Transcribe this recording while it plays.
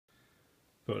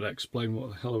But I'll explain what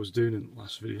the hell I was doing in the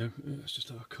last video. Let's just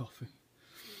have a coffee.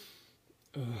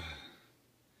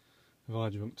 I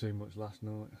drunk too much last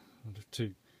night. I had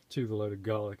two with a load of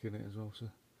garlic in it as well. So,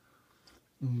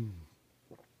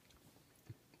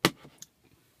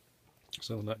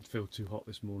 so that feel too hot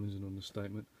this morning is an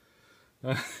understatement.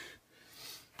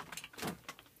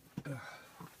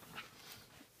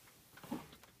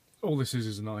 All this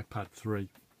is an iPad 3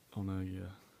 on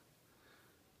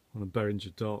a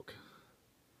Behringer dock.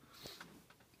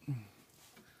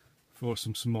 For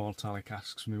some small Talic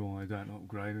asks me why I don't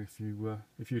upgrade. If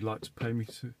you'd like to pay me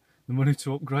the money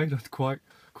to upgrade, I'd quite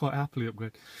happily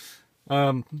upgrade.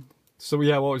 So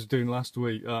yeah, what I was doing last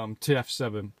week,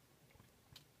 TF7,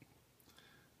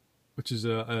 which is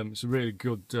it's a really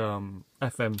good FM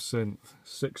synth,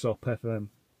 6-op FM.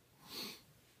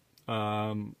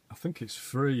 I think it's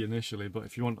free initially, but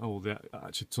if you want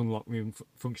actually to unlock the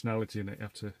functionality in it, you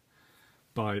have to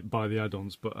buy the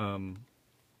add-ons. But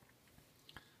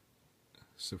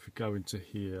so if we go into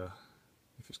here,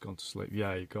 if it's gone to sleep,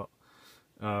 yeah, you've got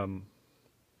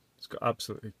it's got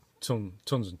absolutely tons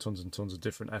and tons of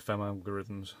different FM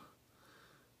algorithms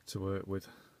to work with.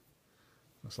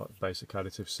 That's like basic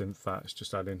additive synth. It's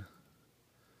just adding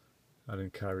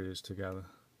carriers together.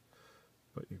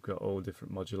 But you've got all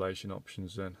different modulation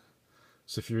options then.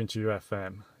 So if you're into your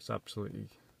FM, it's absolutely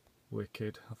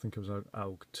wicked. I think it was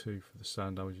AUG 2 for the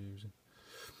sound I was using,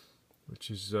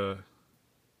 which is it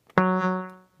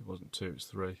wasn't 2, it's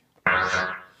 3,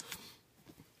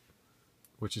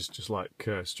 which is just like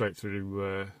straight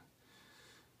through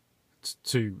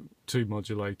two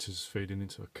modulators feeding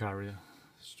into a carrier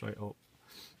straight up.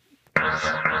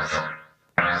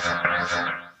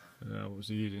 What was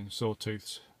he using?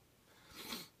 Sawtooths.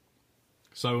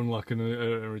 So unlike an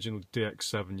original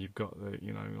DX7, you've got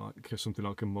like something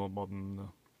like a more modern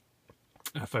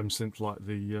FM synth like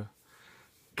the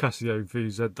Casio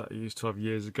VZ that I used to have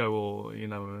years ago, or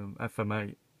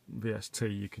FM8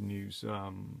 VST. You can use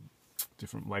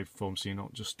different waveforms, so you're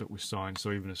not just stuck with sine.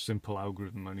 So even a simple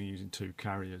algorithm only using 2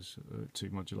 carriers,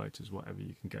 2 modulators, whatever,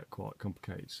 you can get quite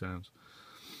complicated sounds.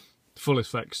 Full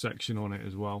effects section on it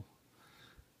as well,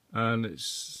 and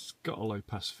it's got a low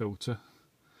pass filter,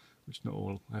 which not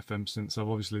all FM synths have.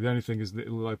 Obviously, the only thing is that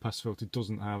the low pass filter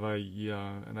doesn't have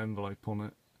an envelope on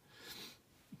it,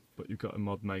 but you've got a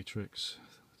mod matrix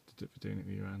for doing it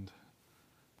with your hand.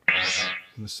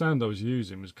 And the sound I was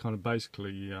using was kind of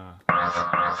basically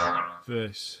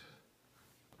this.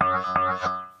 So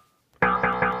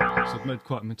it made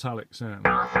quite a metallic sound.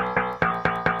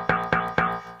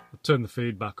 I turned the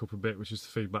feedback up a bit, which is the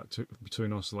feedback between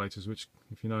oscillators, which,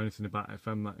 if you know anything about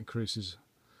FM, that increases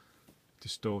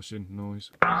distortion,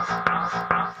 noise.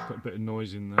 Got a bit of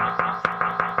noise in there.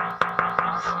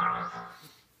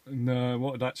 And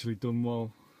what I'd actually done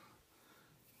while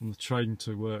on the train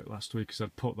to work last week is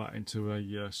I'd put that into a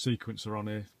sequencer on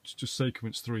here, just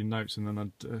sequenced 3 notes, and then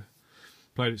I'd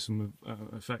played some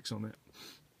effects on it.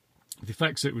 The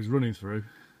effects it was running through,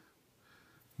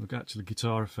 look, actually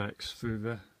guitar effects through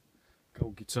the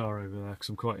gold guitar over there, because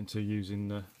I'm quite into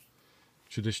using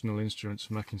traditional instruments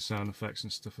for making sound effects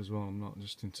and stuff as well. I'm not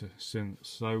just into synths.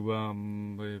 So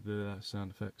the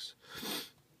sound effects.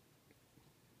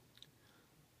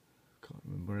 Can't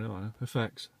remember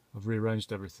effects. I've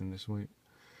rearranged everything this week.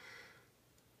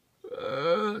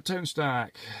 Tone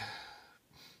stack.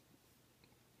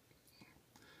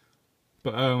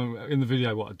 But in the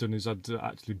video, what I'd done is I'd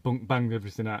actually banged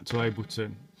everything out to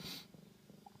Ableton.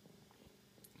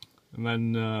 And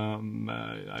then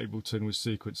Ableton was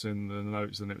sequencing the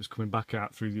notes, and it was coming back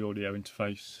out through the audio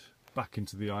interface, back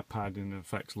into the iPad in an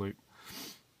effects loop.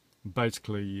 And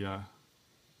basically, we're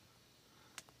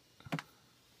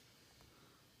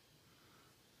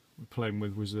playing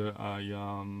with was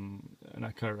an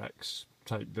Echo Rex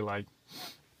tape delay.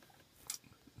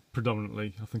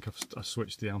 Predominantly, I think I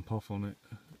switched the amp off on it.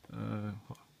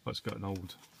 It's got an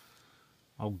old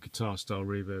guitar style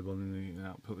reverb on the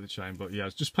output of the chain, but yeah, I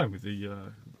was just playing with the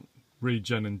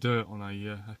regen and dirt on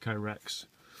a Echo Rex,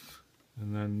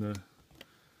 and then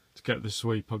to get the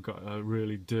sweep I got a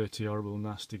really dirty, horrible,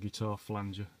 nasty guitar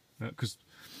flanger, because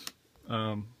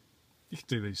you can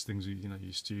do these things with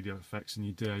your studio effects and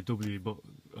your DAW, but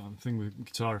the thing with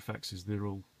guitar effects is they're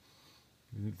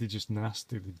just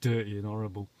nasty, they're dirty and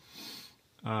horrible.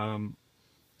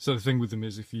 So the thing with them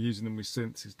is, if you're using them with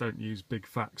synths, is don't use big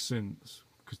fat synths,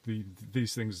 because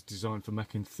these things are designed for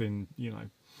making thin,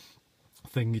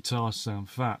 thin guitars sound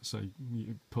fat. So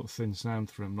you put thin sound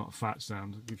through them, not a fat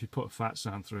sound. If you put a fat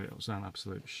sound through it, it'll sound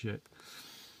absolute shit.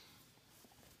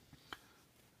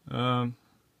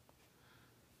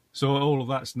 So all of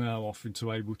that's now off into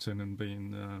Ableton and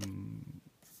being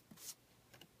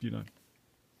you know,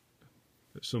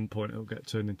 at some point it'll get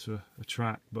turned into a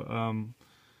track. But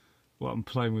what I'm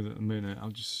playing with at the minute, I'll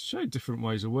just show you different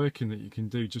ways of working that you can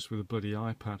do just with a bloody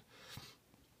iPad.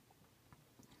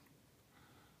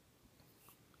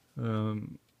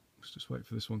 Let's just wait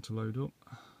for this one to load up.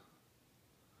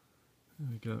 There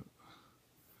we go.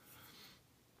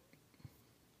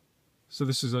 So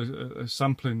this is a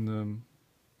sampling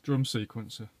drum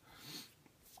sequencer,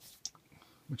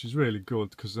 which is really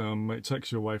good because it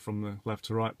takes you away from the left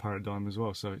to right paradigm as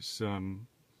well. So it's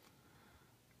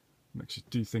makes you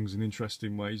do things in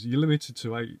interesting ways. You're limited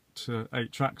to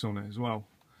eight tracks on it as well,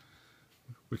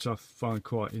 which I find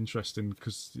quite interesting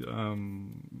because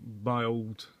my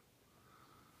old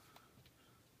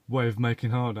way of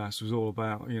making hard ass was all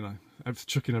about, you know,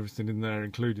 chucking everything in there,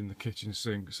 including the kitchen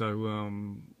sink. So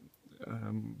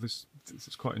this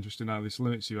is quite interesting how this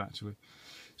limits you actually.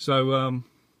 So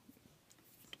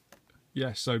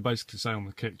yeah, so basically, say on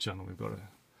the kick channel we've got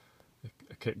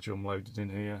a kick drum loaded in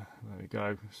here. There we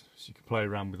go. So you can play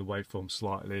around with the waveform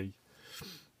slightly,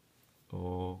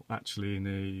 or actually in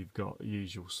here you've got the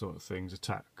usual sort of things: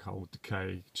 attack, hold,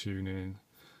 decay, tune in.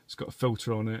 It's got a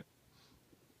filter on it.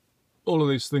 All of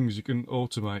these things you can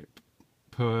automate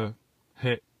per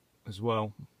hit as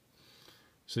well.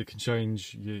 So you can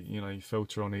change your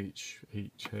filter on each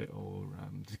hit, or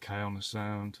decay on a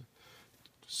sound.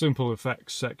 Simple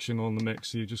effects section on the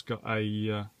mixer. You just got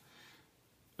a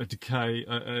decay,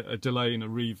 a delay, and a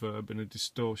reverb, and a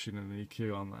distortion and an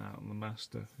EQ on that on the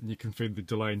master. And you can feed the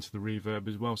delay into the reverb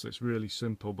as well. So it's really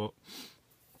simple, but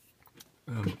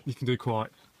you can do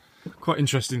quite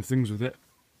interesting things with it.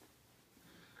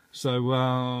 So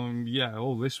yeah,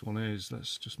 all this one is,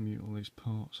 let's just mute all these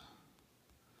parts.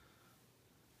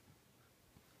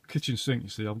 Kitchen sink, you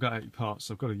see, I've got 8 parts,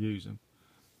 so I've got to use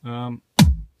them.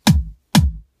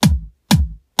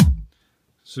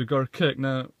 So we've got a kick.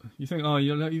 Now, you think, oh,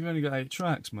 you've only got 8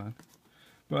 tracks, man.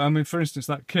 But I mean, for instance,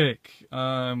 that kick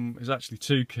is actually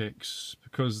 2 kicks,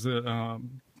 because I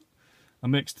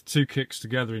mixed 2 kicks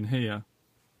together in here,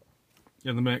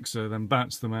 in the mixer, then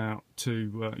bounce them out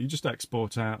to, you just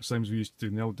export out, same as we used to do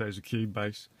in the old days of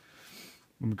Cubase,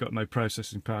 when we've got no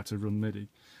processing power to run MIDI.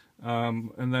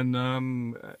 And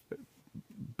then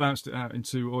bounced it out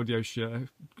into audio share,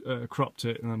 cropped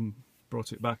it, and then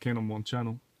brought it back in on one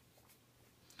channel.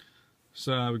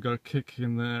 So we got a kick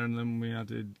in there, and then we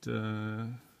added,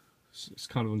 it's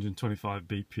kind of 125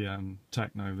 BPM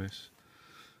techno this.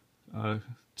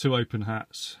 2 open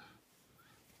hats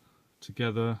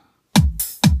together.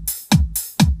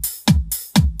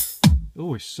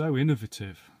 Oh, it's so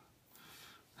innovative.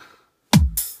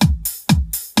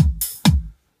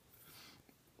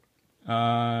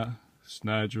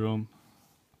 Snare drum.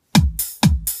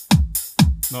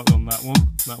 Not on that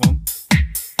one.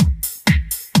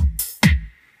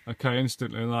 Okay,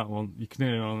 instantly that one. You can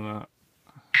hear on that.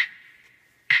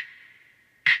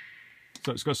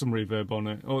 So it's got some reverb on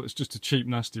it. Oh, it's just a cheap,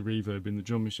 nasty reverb in the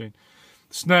drum machine.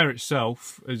 The snare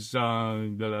itself is la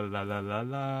la la la la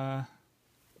la.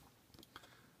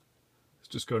 It's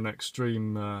just got an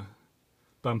extreme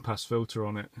bandpass filter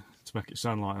on it to make it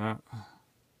sound like that.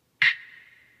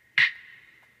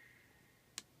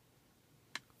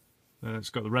 Then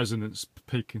it's got the resonance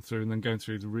peeking through and then going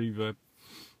through the reverb.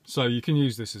 So you can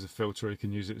use this as a filter, or you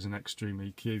can use it as an extreme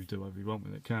EQ, do whatever you want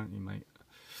with it, can't you, mate?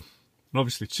 And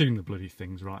obviously tune the bloody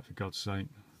things right, for God's sake,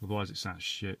 otherwise it sounds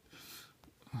shit.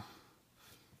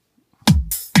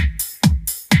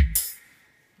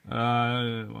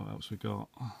 What else we got?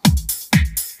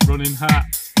 Running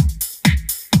hat.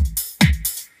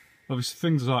 Obviously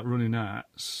things like running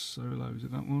hats. So low, is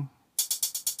it that one?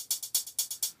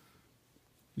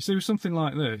 You see, with something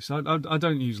like this, I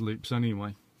don't use loops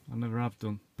anyway. I never have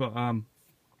done. But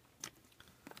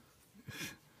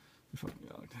if I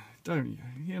don't,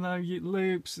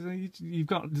 loops. You've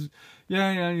got,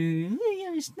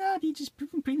 it's not. You just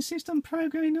insist on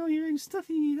programming all your own stuff,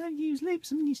 and you don't use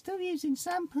loops, and you're still using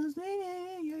samples.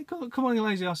 Come on, you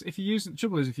lazy ass. If you use, the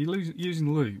trouble is, if you're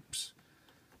using loops,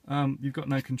 you've got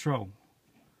no control.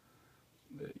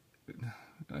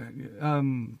 I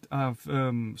have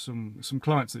some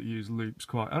clients that use loops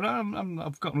quite.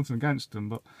 I've got nothing against them,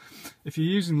 but if you're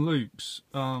using loops,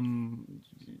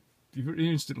 you're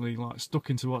instantly like stuck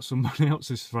into what somebody else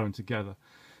has thrown together.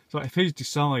 So if he's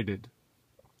decided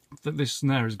that this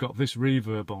snare has got this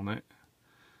reverb on it,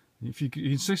 if you're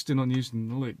insisting on using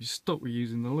the loop, you're stuck with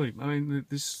using the loop. I mean,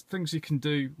 there's things you can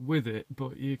do with it,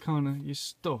 but you're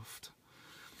stuffed.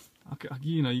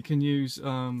 You can use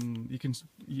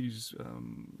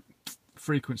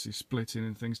frequency splitting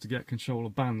and things to get control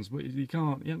of bands, but you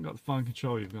haven't got the fine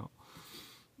control you've got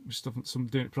some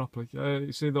doing it properly.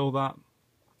 You see all that?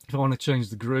 If I want to change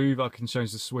the groove, I can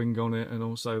change the swing on it, and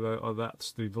also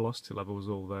that's the velocity levels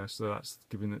all there, so that's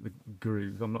giving it the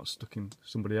groove. I'm not stuck in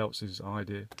somebody else's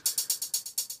idea.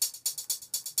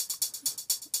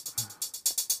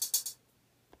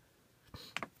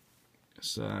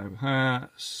 So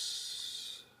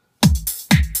hats,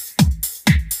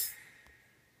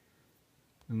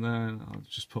 and then I'll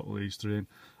just put all these three in.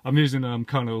 I'm using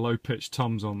kind of low pitched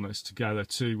toms on this together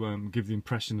to give the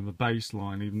impression of a bass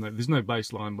line, even though there's no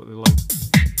bass line, but the low.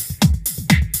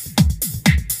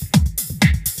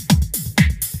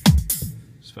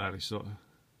 It's fairly sort of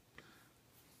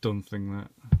done thing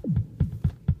that.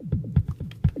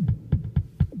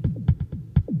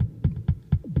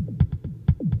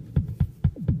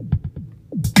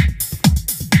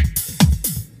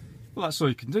 Well, that's all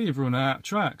you can do. You've run out of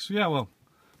tracks. Yeah, well,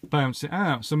 bounce it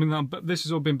out. So I mean, this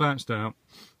has all been bounced out.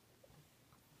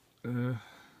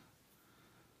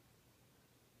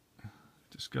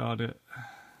 Discard it.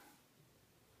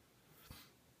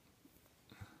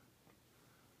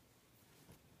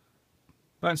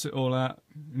 Bounce it all out,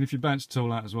 and if you bounce it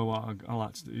all out as well, what I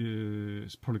like to do,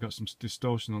 it's probably got some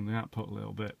distortion on the output a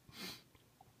little bit.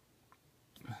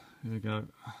 Here we go.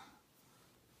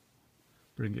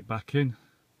 Bring it back in.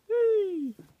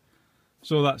 Yay!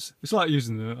 So it's like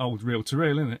using the old reel to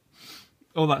reel, isn't it?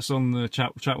 Oh, that's on the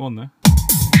chat one there.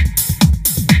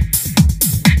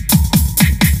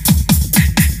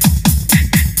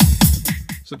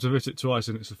 So to hit it twice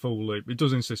and it's a full loop. It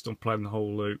does insist on playing the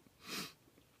whole loop.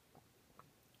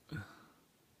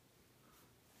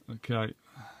 Okay.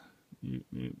 You.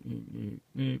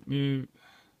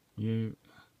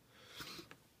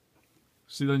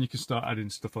 See, then you can start adding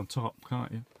stuff on top,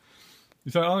 can't you?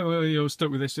 You think, oh, well, you're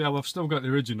stuck with this. Yeah, well, I've still got the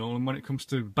original, and when it comes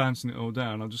to bouncing it all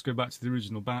down, I'll just go back to the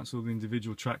original, bounce all the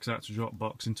individual tracks out to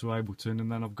Dropbox into Ableton,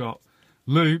 and then I've got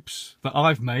loops that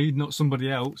I've made, not somebody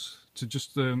else, to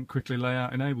just quickly lay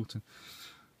out in Ableton.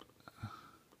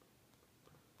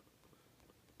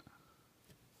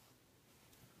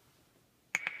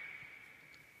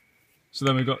 So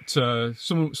then we've got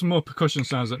some more percussion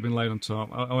sounds that have been laid on top.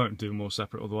 I won't do more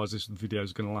separate, otherwise this video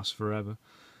is going to last forever.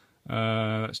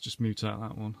 Let's just mute out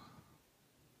that one.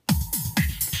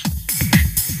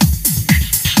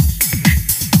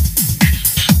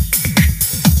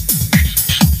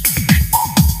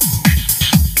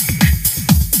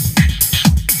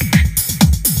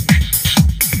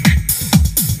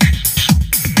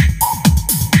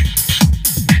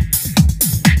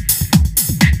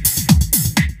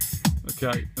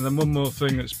 Okay, and then one more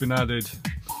thing that's been added.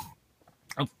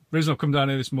 The reason I've come down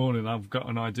here this morning, I've got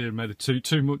an idea and made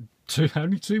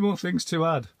only two more things to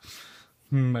add.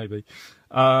 Maybe.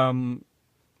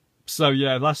 So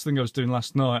yeah, last thing I was doing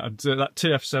last night, I did that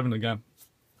TF7 again.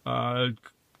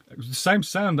 It was the same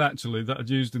sound actually that I'd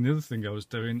used in the other thing I was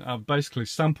doing. I've basically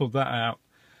sampled that out,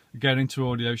 get into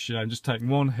Audio Share and just taken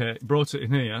one hit, brought it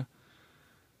in here.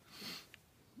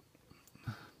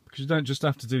 Because you don't just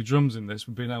have to do drums in this,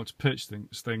 we've been able to pitch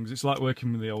things. It's like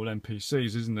working with the old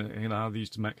MPCs, isn't it? You know, how they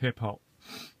used to make hip hop.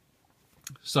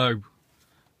 So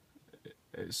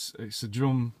it's a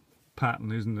drum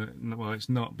pattern, isn't it? Well, it's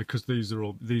not, because these have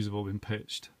all been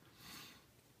pitched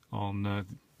on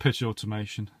pitch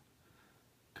automation,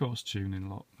 coarse tuning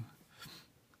lot.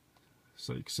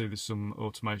 So you can see there's some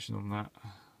automation on that.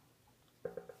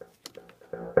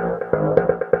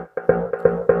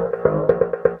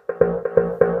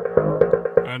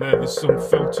 And there's some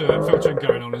filtering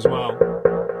going on as well.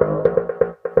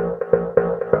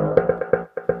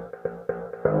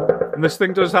 And this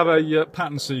thing does have a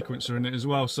pattern sequencer in it as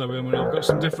well, so I mean, I've got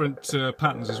some different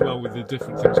patterns as well with the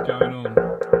different things going on.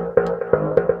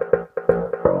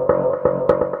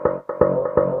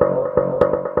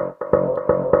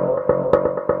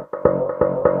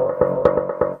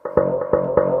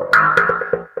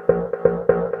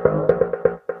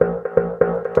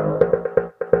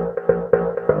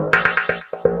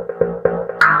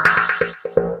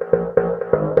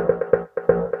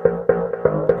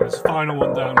 Final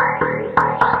one down.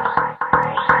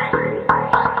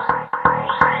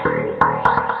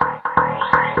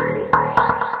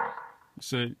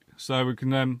 See, so we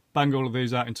can bang all of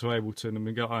these out into Ableton, and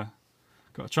we got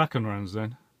a track on our hands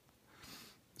then.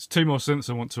 There's two more synths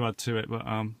I want to add to it, but